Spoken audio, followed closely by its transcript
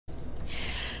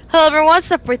Hello everyone, what's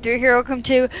up? We're through here. Welcome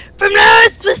to From Now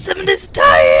to 7 Days to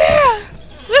Die!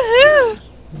 Woohoo!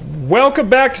 Welcome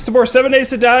back to some more 7 Days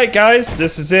to Die, guys.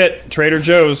 This is it, Trader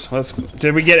Joe's.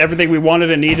 Did we get everything we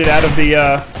wanted and needed out of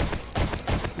the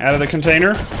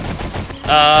container?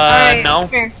 No.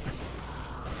 Here.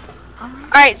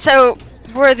 Alright, so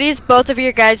were these both of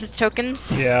your guys'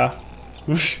 tokens? Yeah.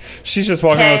 She's just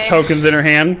walking around with tokens in her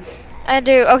hand. I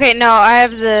do. Okay, no, I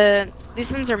have these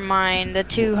ones are mine. The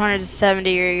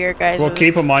 270 are your guys'. We'll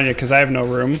keep them on you because I have no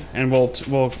room, and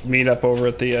we'll meet up over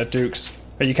at the Duke's.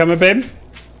 Are you coming, babe?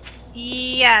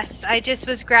 Yes, I just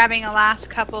was grabbing the last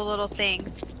couple little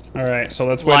things. All right, so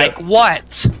let's wait. Like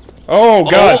what?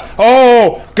 Oh God!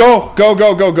 Oh, go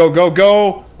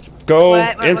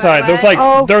What, inside.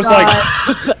 what?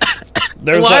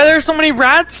 There's Why are there so many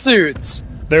rat suits?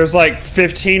 There's like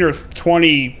 15 or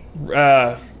 20.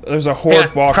 There's a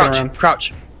horde walking around.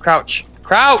 Crouch.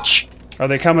 Are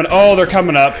they coming? Oh, they're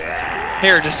coming up.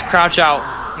 Here, just crouch out.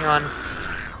 Hang on.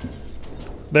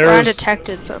 We're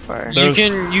undetected so far. You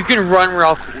can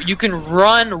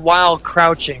run while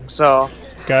crouching. So.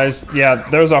 Guys, yeah,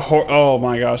 there's a horde. Oh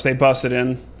my gosh, they busted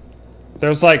in.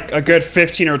 There's like a good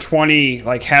 15 or 20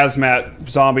 like hazmat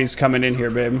zombies coming in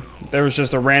here, babe. There was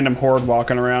just a random horde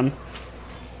walking around.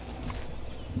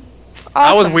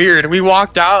 Awesome. That was weird. We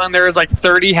walked out and there was like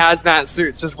 30 hazmat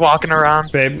suits just walking around.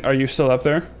 Babe, are you still up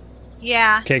there?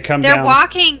 Yeah. Okay, come down. They're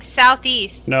walking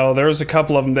southeast. No, there was a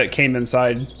couple of them that came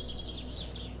inside.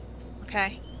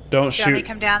 Okay. Don't shoot. shoot. Want me to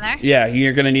come down there? Yeah,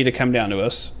 you're gonna need to come down to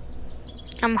us.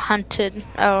 I'm hunted.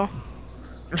 Oh.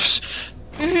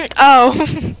 Oh.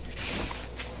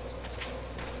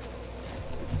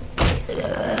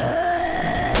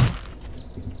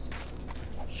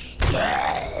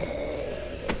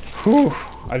 Whew,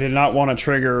 I did not want to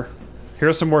trigger.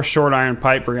 Here's some more short iron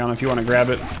pipe, Brianna, if you want to grab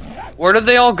it. Where did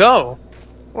they all go?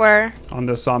 Where? On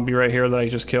this zombie right here that I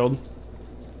just killed.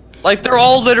 Like, they're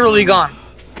all literally gone.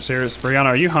 Serious, Brianna,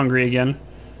 are you hungry again?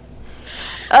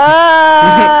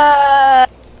 Brianna,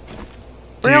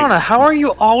 how are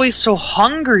you always so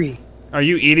hungry? Are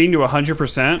you eating to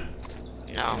 100%?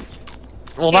 No.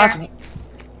 Well, that's...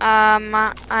 I'm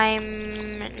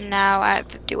now at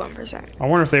 51%. I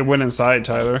wonder if they went inside,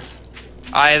 Tyler.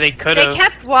 They could have. They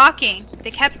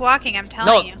kept walking. I'm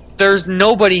telling you. There's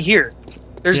nobody here.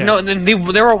 There's they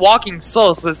were walking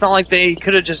slow, so it's not like they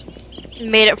could have just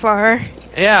made it for her.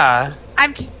 Yeah.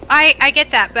 I get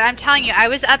that, but I'm telling you, I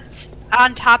was up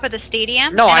on top of the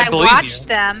stadium, no, and I believe watched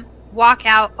them walk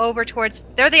out over towards.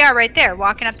 There they are, right there,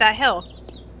 walking up that hill.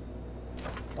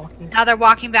 Now they're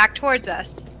walking back towards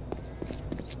us.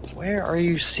 Where are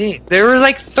you seeing? There was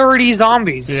like 30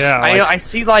 zombies. Yeah. I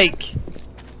see like.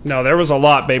 No, there was a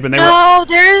lot, babe, and they were. No,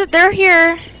 they're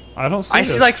here. I don't see. I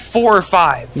see like 4 or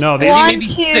 5. No, these maybe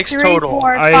 6 total.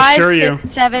 4, I 5, assure you.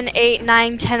 6, 7, 8,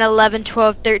 9, 10, 11,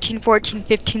 12, 13, 14,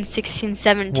 15, 16,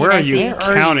 17. Where are you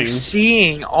counting?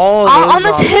 Seeing all of those on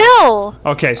this zombies? hill.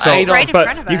 Okay, so right in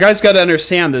front of you us. guys got to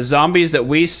understand the zombies that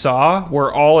we saw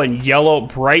were all in yellow,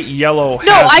 bright yellow.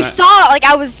 No, I saw it. Like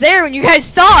I was there when you guys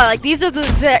saw it. Like these are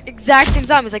the exact same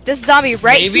zombies. Like this zombie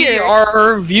right here. Maybe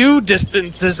our view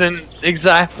distance isn't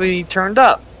exactly turned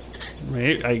up.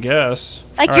 Maybe, I guess.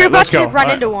 Like All you're right, about let's to go. run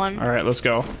All into right. one. All right, let's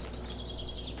go.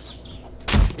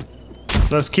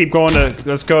 Let's keep going to.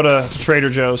 Let's go to Trader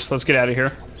Joe's. Let's get out of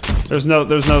here. There's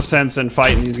no sense in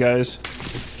fighting these guys.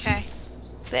 Okay.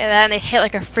 And they hit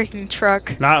like a freaking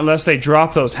truck. Not unless they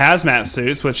drop those hazmat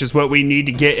suits, which is what we need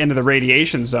to get into the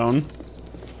radiation zone.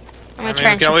 I'm I gonna mean, try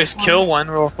we and can always shoot kill one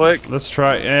real quick. Let's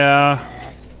try. Yeah.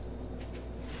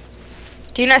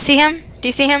 Do you not see him? Do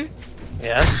you see him?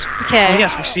 Yes. Okay.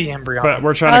 Yes, we see him, Brianna. But we're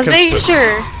I trying was to making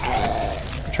sure.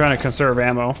 trying to conserve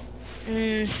ammo.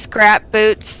 Scrap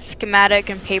boots, schematic,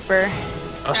 and paper.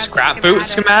 A scrap boot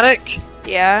schematic?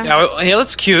 Yeah. Yeah,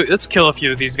 let's kill a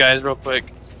few of these guys real quick.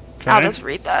 Okay. I'll just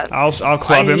read that. I'll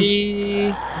club him.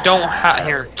 I don't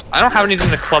have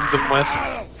anything to club them with.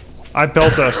 I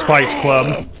built a spiked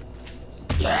club.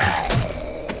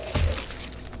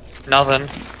 Nothing.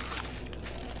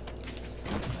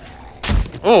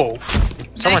 Oh,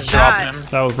 someone dropped him.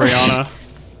 That was Brianna.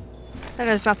 And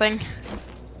there's nothing.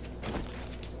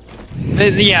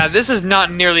 Yeah, this is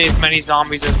not nearly as many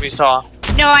zombies as we saw.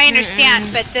 No, I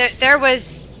understand, but there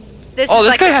was.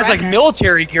 This guy has like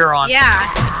military gear on. Yeah.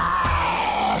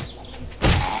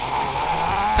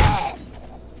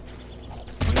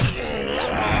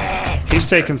 He's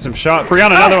taking some shot.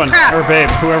 Brianna, another one. Crap. Or babe,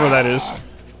 whoever that is.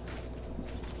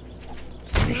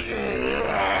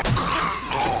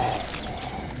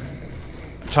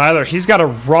 Tyler, he's got a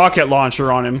rocket launcher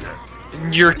on him.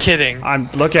 You're kidding.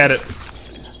 Look at it.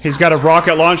 He's got a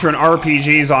rocket launcher and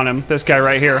RPGs on him. This guy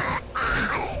right here.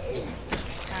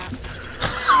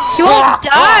 He won't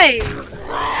die!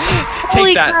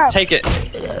 Take that. Crap. Take it.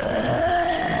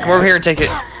 Come over here and take it.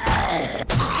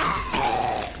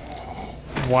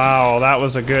 Wow, that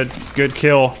was a good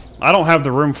kill. I don't have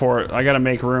the room for it. I gotta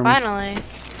make room. Finally.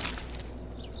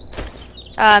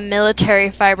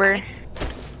 Military fiber.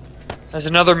 There's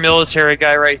another military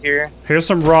guy right here. Here's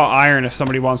some raw iron if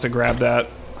somebody wants to grab that.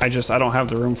 I don't have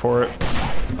the room for it.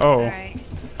 Oh. Alright.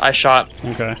 I shot.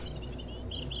 Okay.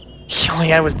 He only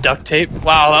had was duct tape.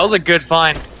 Wow, that was a good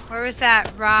find. Where was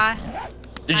that raw?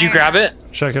 Did you iron? grab it?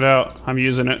 Check it out. I'm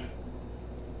using it.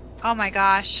 Oh my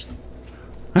gosh.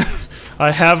 I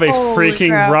have a Holy freaking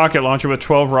crap. rocket launcher with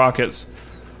 12 rockets.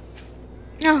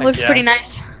 Oh, looks yeah. pretty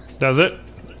nice. Does it?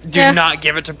 Do Yeah. not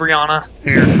give it to Brianna.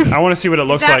 Here. I want to see what it Is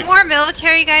looks that like. more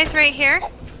military guys right here?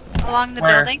 Along the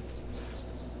Where? building?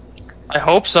 I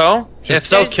hope so. If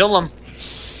so, There's- kill them.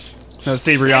 Let's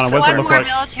see, Brianna. There's What's it one look more like?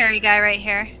 military guy right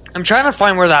here. I'm trying to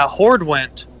find where that horde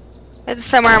went. It's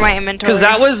somewhere in my inventory. Because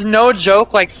that was no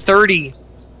joke, like 30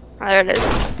 Oh, there it is.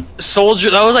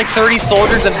 soldiers. That was like 30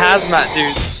 soldiers and hazmat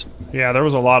dudes. Yeah, there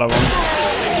was a lot of them.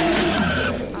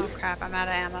 Oh crap, I'm out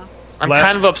of ammo. I'm Let-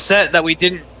 kind of upset that we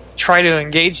didn't try to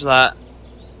engage that.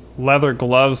 Leather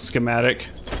gloves schematic.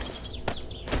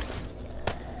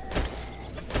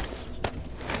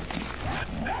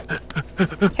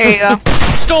 Here you go.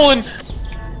 Stolen!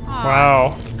 Aw.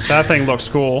 Wow, that thing looks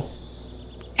cool.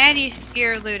 And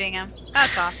you're looting him.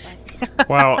 That's awesome.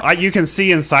 Wow, you can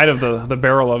see inside of the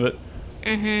barrel of it.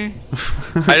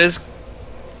 Mm-hmm. I just...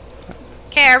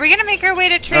 Okay, are we gonna make our way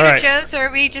to Trader Alright. Joe's, or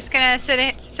are we just gonna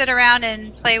sit around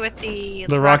and play with the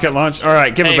The rocket launch. All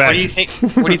right, give Hey, it back. what do you think?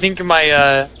 What do you think of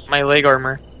my my leg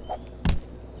armor?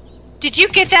 Did you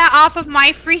get that off of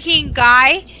my freaking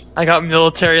guy? I got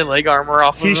military leg armor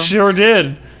off of He him. sure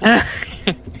did.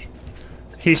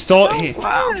 He stole.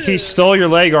 He stole your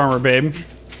leg armor, babe.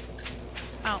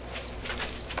 Oh.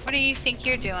 What do you think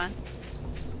you're doing?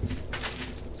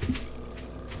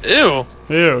 Ew.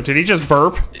 Ew, did he just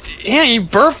burp? Yeah, you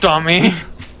burped on me.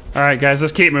 All right, guys,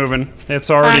 let's keep moving. It's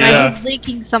Oh, already no, he's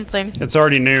leaking something. it's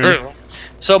already noon. Ew.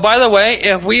 So, by the way,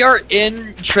 if we are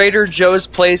in Trader Joe's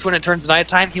place when it turns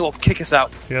nighttime, he will kick us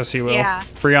out. Yes, he will. Yeah.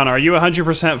 Brianna, are you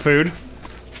 100% food?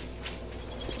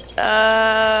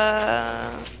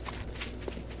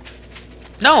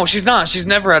 No, she's not. She's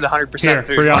never had 100% Here,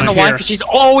 food. Brianna, I don't know why, here. because she's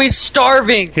always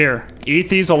starving. Here, eat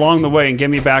these along the way and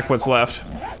give me back what's left.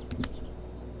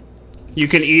 You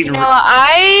can eat. You know,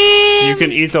 I You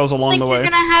can eat those along think the you're way.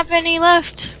 gonna have any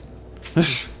left.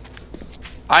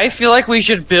 I feel like we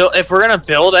should build. If we're gonna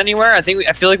build anywhere, I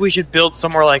feel like we should build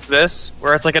somewhere like this,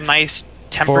 where it's like a nice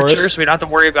temperature, Forest. so we don't have to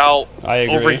worry about I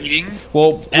agree. overheating,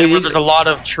 Well, and where there's a lot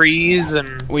of trees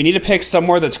and. we need to pick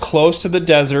somewhere that's close to the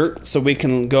desert so we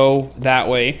can go that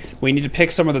way. We need to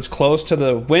pick somewhere that's close to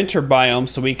the winter biome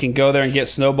so we can go there and get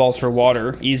snowballs for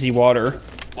water, easy water.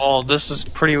 Well, this is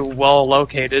pretty well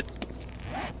located.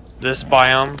 This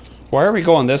biome. Why are we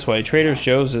going this way? Trader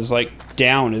Joe's is like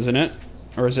down, isn't it?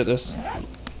 Or is it this?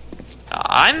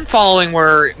 I'm following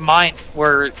where my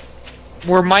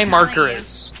marker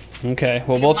is. Okay,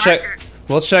 well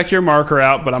we'll check your marker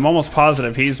out, but I'm almost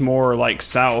positive he's more like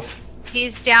south.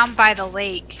 He's down by the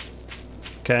lake.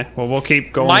 Okay, well we'll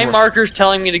keep going. My marker's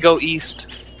telling me to go east.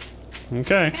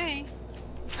 Okay. Okay.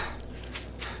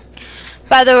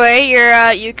 By the way,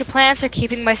 your yucca plants are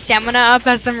keeping my stamina up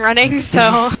as I'm running, so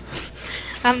I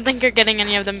don't think you're getting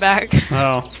any of them back.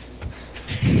 Oh.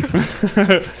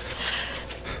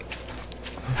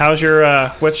 How's your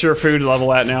what's your food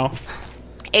level at now?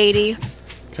 80.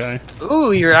 Okay.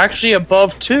 Ooh, you're actually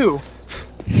above 2.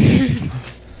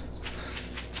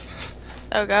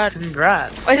 Oh god.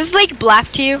 Congrats. Oh, is this like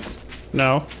black to you?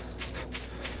 No.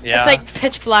 Yeah. It's like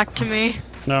pitch black to me.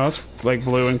 No, it's like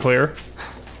blue and clear.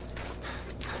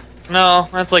 No,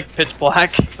 that's like pitch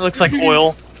black. It looks like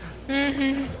oil.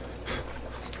 Mm-hmm.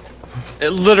 It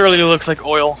literally looks like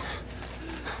oil.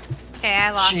 Okay,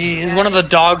 I lost you Jeez, guys. one of the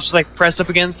dogs just like pressed up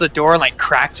against the door and like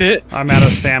cracked it. I'm out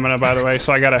of stamina, by the way,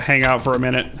 so I gotta hang out for a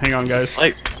minute. Hang on, guys.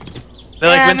 Like, they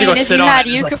like went to go if sit you on had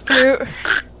it. Just, yucca like,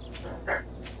 fruit.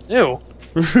 ew.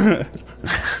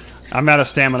 I'm out of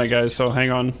stamina, guys, so hang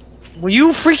on. Will you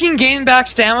freaking gain back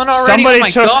stamina already? Oh my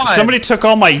god. Somebody took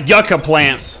all my yucca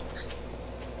plants.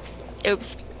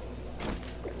 Oops.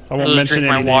 I won't I'll just mention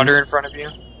drink my any water names. in front of you.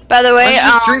 By the Why way, don't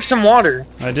you just drink some water?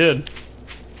 I did.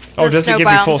 Oh, the does it snow give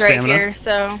you full biome's right stamina? here,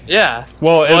 so Yeah.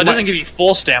 Well, Well, it doesn't give you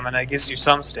full stamina. It gives you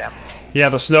some stamina. Yeah,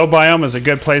 the snow biome is a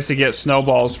good place to get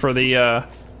snowballs for the.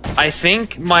 I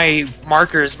think my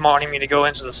marker is wanting me to go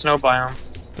into the snow biome.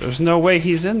 There's no way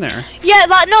he's in there. Yeah,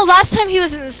 no, last time he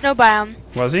was in the snow biome.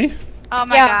 Was he? Oh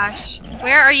my Yeah. gosh.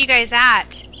 Where are you guys at?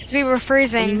 Because we were What do you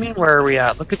freezing. mean, where are we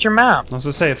at? Look at your map. Let's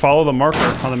just say follow the marker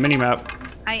on the mini map.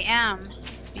 I am.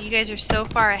 You guys are so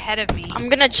far ahead of me. I'm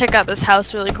gonna check out this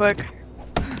house really quick.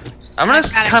 I'm gonna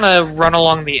I've got it. kind of run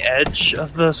along the edge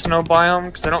of the snow biome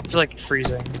because I don't feel like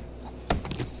freezing.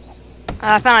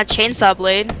 I found a chainsaw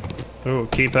blade. Ooh,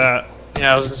 keep that.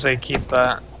 Yeah, I was gonna say keep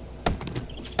that.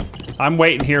 I'm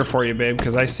waiting here for you, babe,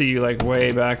 because I see you like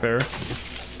way back there.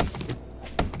 That's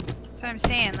what I'm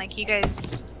saying. Like, you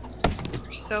guys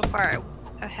are so far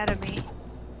ahead of me.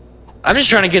 I'm just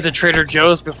trying to get to Trader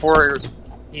Joe's before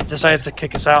he decides to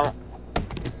kick us out.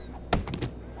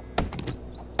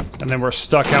 And then we're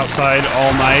stuck outside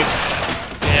all night.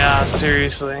 Yeah,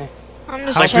 seriously. I'm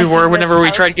just Like we checking were this whenever we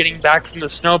house. tried getting back from the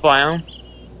snow biome.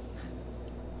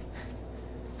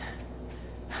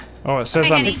 Oh, it says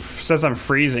Hi, I'm Kenny. says I'm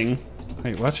freezing.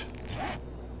 Wait, what?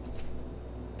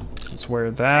 Let's wear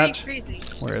Are that. you freezing?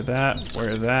 Wear that.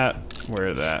 Wear that.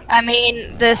 Wear that. I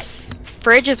mean, this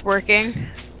fridge is working.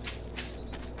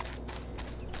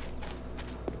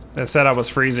 It said I was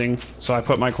freezing, so I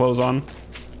put my clothes on.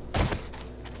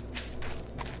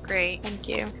 Great. Thank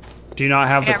you. Do you not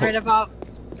have I the got rid of all.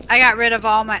 I got rid of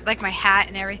all my, like, my hat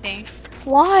and everything.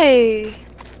 Why?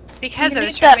 Because You I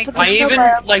was need trying that to for make. the I snow even,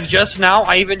 biome. like just now,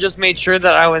 I even just made sure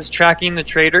that I was tracking the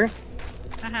trader.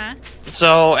 Uh-huh.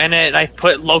 So, and I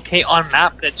put locate on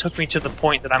map, and it took me to the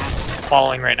point that I'm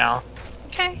following right now.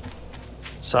 Okay.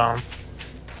 So,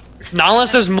 not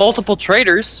unless there's multiple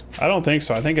traders. I don't think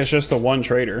so. I think it's just the one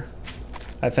trader.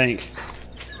 I think.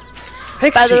 By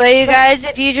the way, you guys,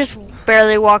 if you just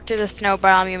barely walk through the snow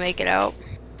biome, you make it out.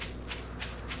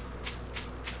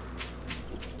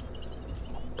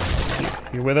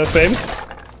 You with us, babe?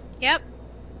 Yep.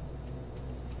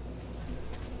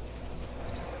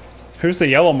 Who's the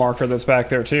yellow marker that's back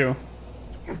there too?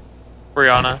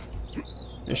 Brianna.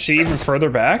 Is she even further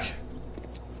back?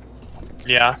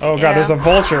 Yeah. Oh god, Yeah. there's a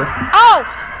vulture. Oh!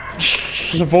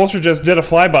 The vulture just did a He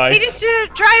flyby. just did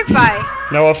a drive-by.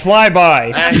 No, a flyby.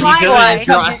 He flyby.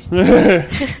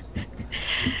 doesn't dri-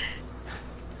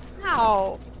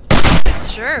 Ow.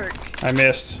 Jerk. I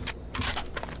missed.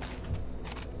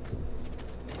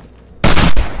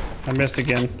 I missed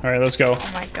again. Alright, let's go.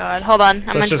 Oh my god. Hold on. I'm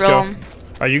gonna Let's just drill go. him.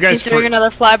 Are you He's guys doing another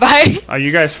flyby. Are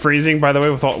you guys freezing, by the way,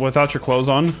 without your clothes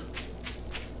on?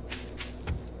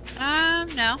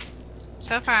 No.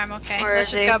 So far, I'm okay. Where Let's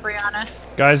is just he? go, Brianna.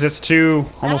 Guys, it's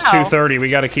almost Ow. 2:30. We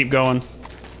gotta keep going.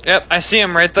 Yep, I see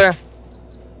him right there.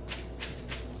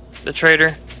 The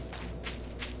trader.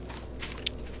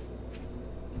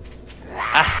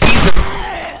 I sees him.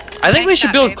 I think we Nice should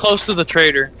shot, build babe. close to the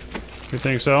trader. You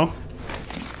think so?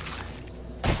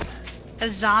 A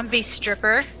zombie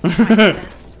stripper. Oh my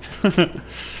goodness.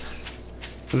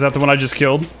 Is that the one I just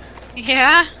killed?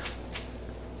 Yeah.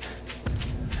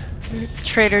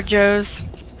 Trader Joe's.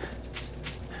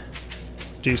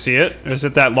 Do you see it? Is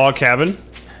it that log cabin?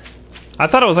 I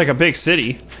thought it was like a big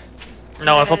city.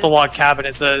 No, it's not the log cabin.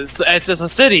 It's a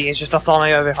city. It's just that's on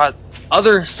the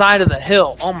other side of the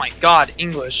hill. Oh my god,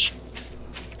 English.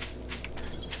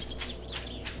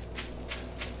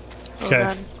 Oh Okay.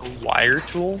 god. A wire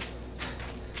tool.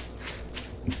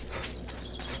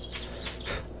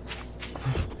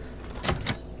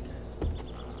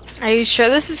 Are you sure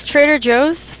this is Trader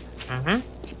Joe's?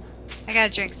 Mm-hmm. I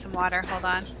gotta drink some water. Hold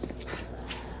on.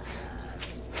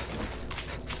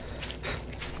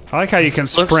 I like how you can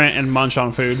sprint and munch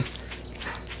on food.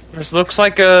 This looks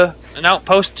like an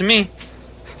outpost to me.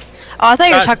 Oh, I thought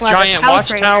you were Got talking about this giant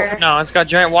house right watchtower. here. No, it's got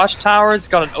giant watchtowers. It's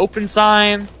got an open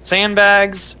sign,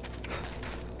 sandbags,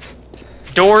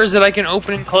 doors that I can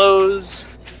open and close.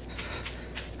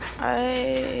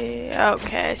 Okay,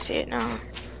 I see it now.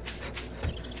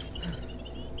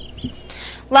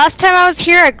 Last time I was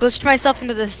here, I glitched myself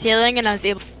into the ceiling and I was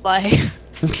able to fly.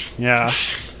 Yeah.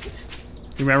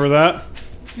 You remember that?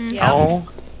 Yeah. Oh,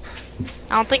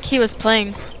 I don't think he was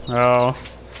playing. Oh.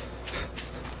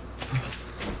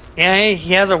 yeah,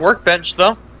 he has a workbench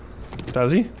though.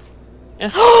 Does he?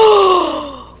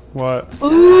 What?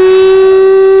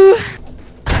 Ooh.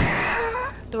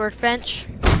 The workbench.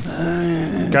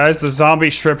 Guys, the zombie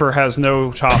stripper has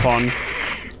no top on.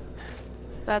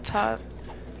 That's hot.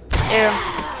 Ew.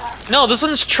 No, this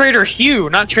one's Trader Hugh,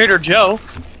 not Trader Joe.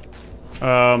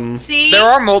 See? There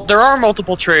are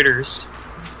multiple traders.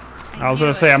 I was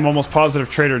gonna say, I'm almost positive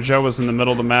Trader Joe was in the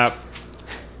middle of the map.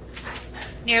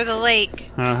 Near the lake.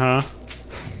 Uh-huh.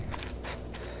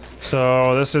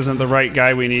 So, this isn't the right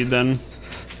guy we need then.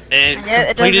 It It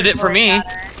completed doesn't it for really me.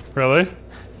 matter. Really?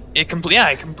 It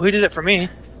completed it for me.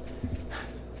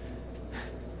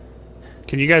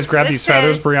 Can you guys grab these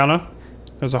feathers, Brianna?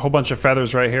 There's a whole bunch of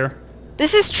feathers right here.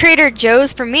 This is Trader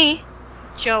Joe's for me.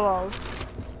 Joel's.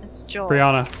 It's Joel.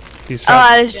 Brianna, these feathers.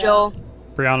 Oh, that is Joel.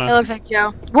 Brianna. It looks like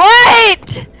Joe.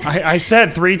 What? I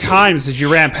said 3 times as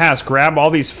you ran past, grab all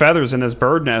these feathers in this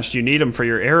bird nest. You need them for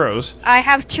your arrows. I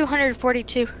have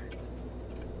 242.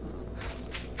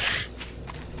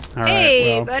 All right,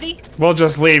 Hey, well, buddy. we'll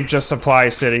just leave just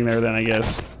supplies sitting there then, I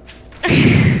guess.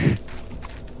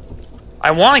 I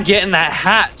want to get in that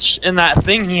hatch, in that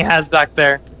thing he has back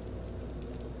there.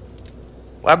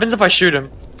 What happens if I shoot him?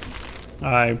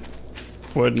 I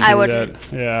wouldn't do wouldn't.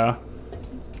 that. Yeah.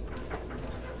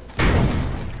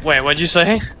 Wait, what'd you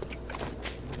say?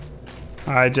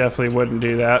 I definitely wouldn't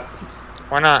do that.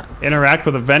 Why not? Interact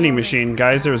with a vending machine.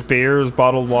 Guys, there's beers,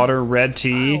 bottled water, red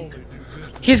tea.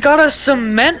 He's got a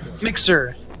cement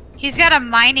mixer. He's got a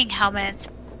mining helmet. It's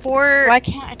Why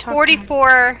can't I talk?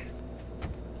 44.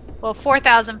 Well,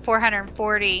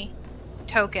 4,440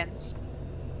 tokens.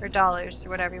 Or dollars, or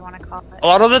whatever you want to call it. A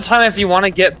lot of the time, if you want to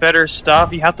get better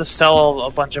stuff, you have to sell a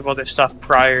bunch of other stuff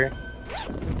prior.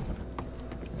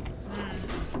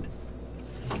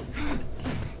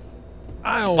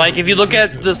 Like if you look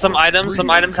at some items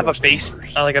have a base,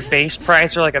 like a base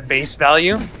price or like a base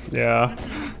value, Yeah.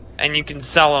 and you can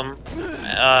sell them,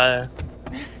 and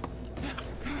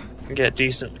get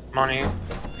decent money.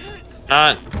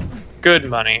 Not good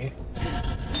money.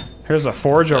 Here's a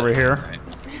forge over here.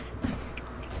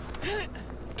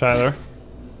 Tyler.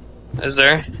 Is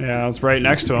there? Yeah, it's right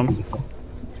next to him.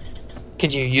 Can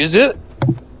you use it?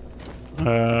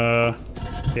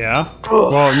 Yeah.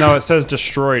 Well, no, it says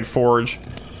destroyed forge.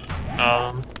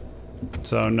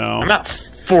 So no. I'm at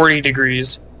 40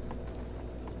 degrees.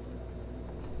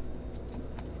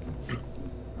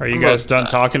 Are you guys done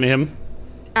talking to him?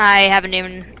 I haven't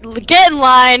even get in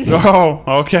line. Oh,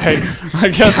 okay. I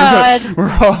guess we're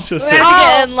all just We sitting. have to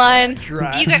get in line.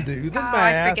 Try You to got, do the I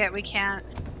math. forget we can't.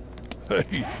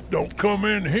 Hey, don't come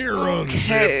in here unzipped.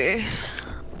 Okay.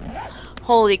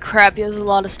 Holy crap! He has a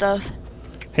lot of stuff.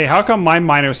 Hey, how come my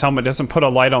miner's helmet doesn't put a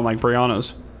light on like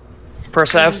Brianna's?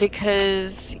 Press F.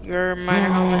 Because your miner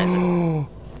helmet,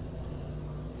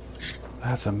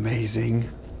 That's amazing.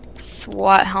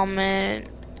 SWAT helmet.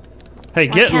 Hey,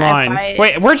 get in can't I buy line. it?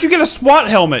 Wait, where'd you get a SWAT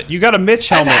helmet? You got a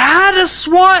Mitch I've helmet. had a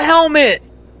SWAT helmet.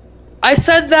 I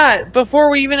said that before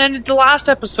we even ended the last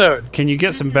episode. Can you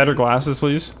get some better glasses,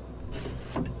 please?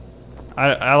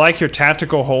 I like your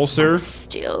tactical holster.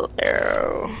 Steel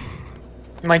arrow.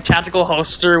 My tactical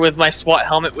holster with my SWAT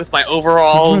helmet with my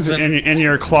overalls. And... and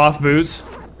your cloth boots.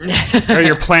 Or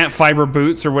your plant fiber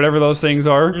boots, or whatever those things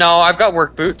are. No, I've got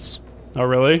work boots. Oh,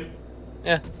 really?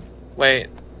 Yeah. Wait.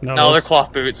 No, those- they're cloth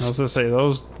I boots. was gonna say,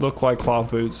 those look like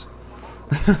cloth boots.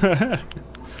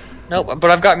 Nope,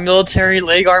 but I've got military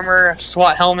leg armor,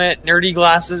 SWAT helmet, nerdy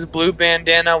glasses, blue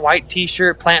bandana, white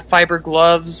t-shirt, plant fiber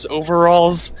gloves,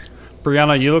 overalls.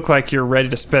 Brianna, you look like you're ready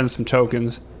to spend some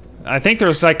tokens. I think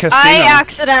there's like casino. I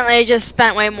accidentally just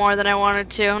spent way more than I wanted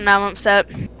to. Now I'm upset.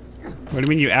 What do you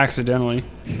mean you accidentally?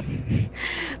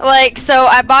 Like, so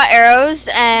I bought arrows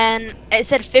and it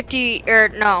said 50 or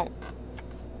no,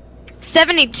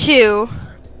 72,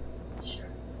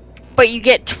 but you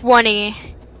get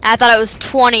 20. I thought it was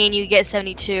 20 and you get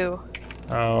 72.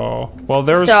 Oh, well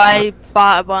there's. So I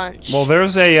bought a bunch. Well,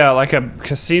 there's a like a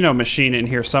casino machine in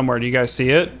here somewhere. Do you guys see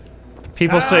it?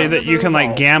 People say that you can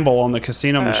like gamble on the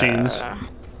casino machines.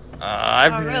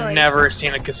 I've really? never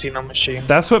seen a casino machine.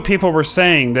 That's what people were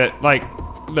saying. That like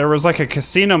there was like a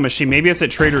casino machine. Maybe it's at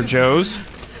Trader Joe's.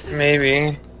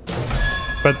 Maybe.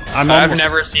 But I've I've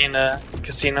never seen a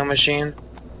casino machine.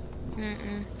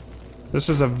 This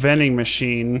is a vending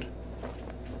machine.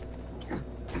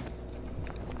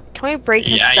 Can we break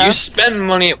his Yeah, stuff? you spend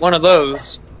money at one of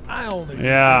those. I only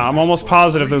Yeah, I'm almost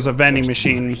positive there's a vending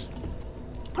machine.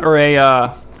 Or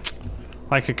a,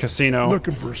 like a casino.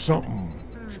 looking for something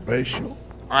special.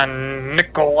 A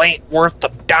nickel ain't worth a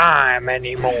dime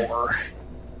anymore.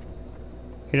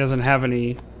 He doesn't have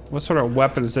any... What sort of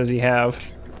weapons does he have?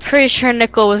 Pretty sure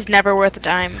nickel was never worth a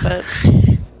dime, but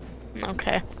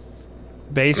okay.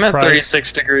 Base I'm at price.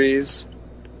 36 degrees.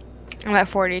 I'm at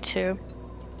 42.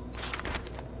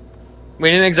 We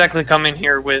didn't exactly come in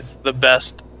here with the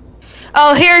best.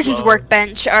 Oh, here's his Well,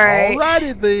 workbench. All right.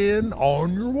 Alrighty then,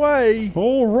 on your way.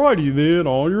 Alrighty then,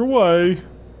 on your way.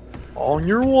 On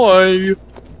your way.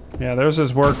 Yeah, there's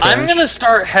his workbench. I'm gonna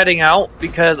start heading out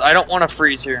because I don't want to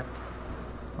freeze here.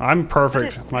 I'm What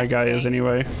perfect. is My this guy is thing?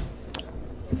 anyway.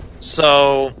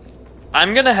 So,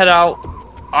 I'm gonna head out.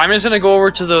 I'm just gonna go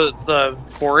over to the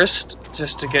forest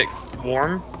just to get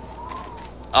warm.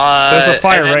 There's a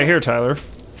fire and then- right here, Tyler.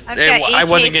 I've got I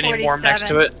wasn't getting warm next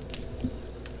to it.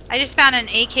 I just found an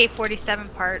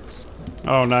AK-47 parts.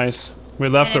 Oh, nice. We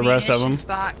left the rest of them.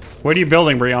 Box. What are you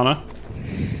building, Brianna?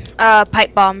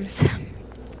 Pipe bombs.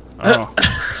 Oh.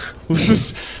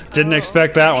 Didn't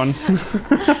expect that one.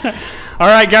 All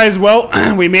right, guys. Well,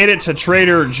 we made it to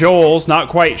Trader Joel's. Not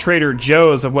quite Trader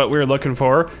Joe's of what we were looking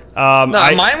for. No,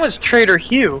 mine was Trader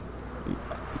Hugh.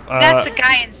 That's the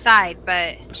guy inside,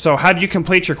 but... So how did you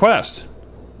complete your quest?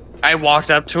 I walked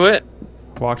up to it.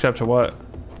 Walked up to what?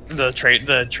 The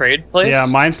trade place. Yeah,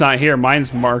 mine's not here.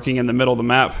 Mine's marking in the middle of the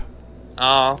map.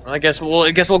 Oh, I guess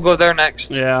we'll go there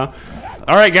next. Yeah.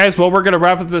 All right, guys. Well, we're going to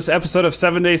wrap up this episode of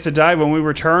 7 Days to Die. When we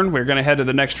return, we're going to head to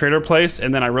the next trader place,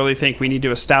 and then I really think we need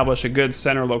to establish a good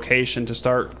center location to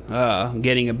start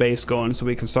getting a base going so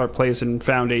we can start placing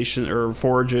foundation or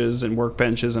forges and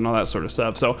workbenches and all that sort of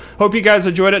stuff. So hope you guys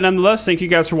enjoyed it nonetheless. Thank you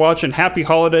guys for watching. Happy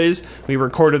holidays. We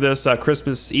recorded this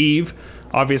Christmas Eve.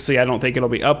 Obviously, I don't think it'll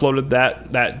be uploaded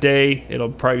that day.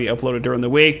 It'll probably be uploaded during the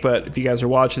week, but if you guys are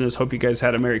watching this, hope you guys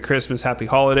had a Merry Christmas, Happy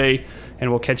Holiday, and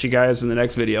we'll catch you guys in the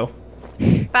next video.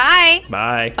 Bye.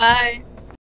 Bye. Bye.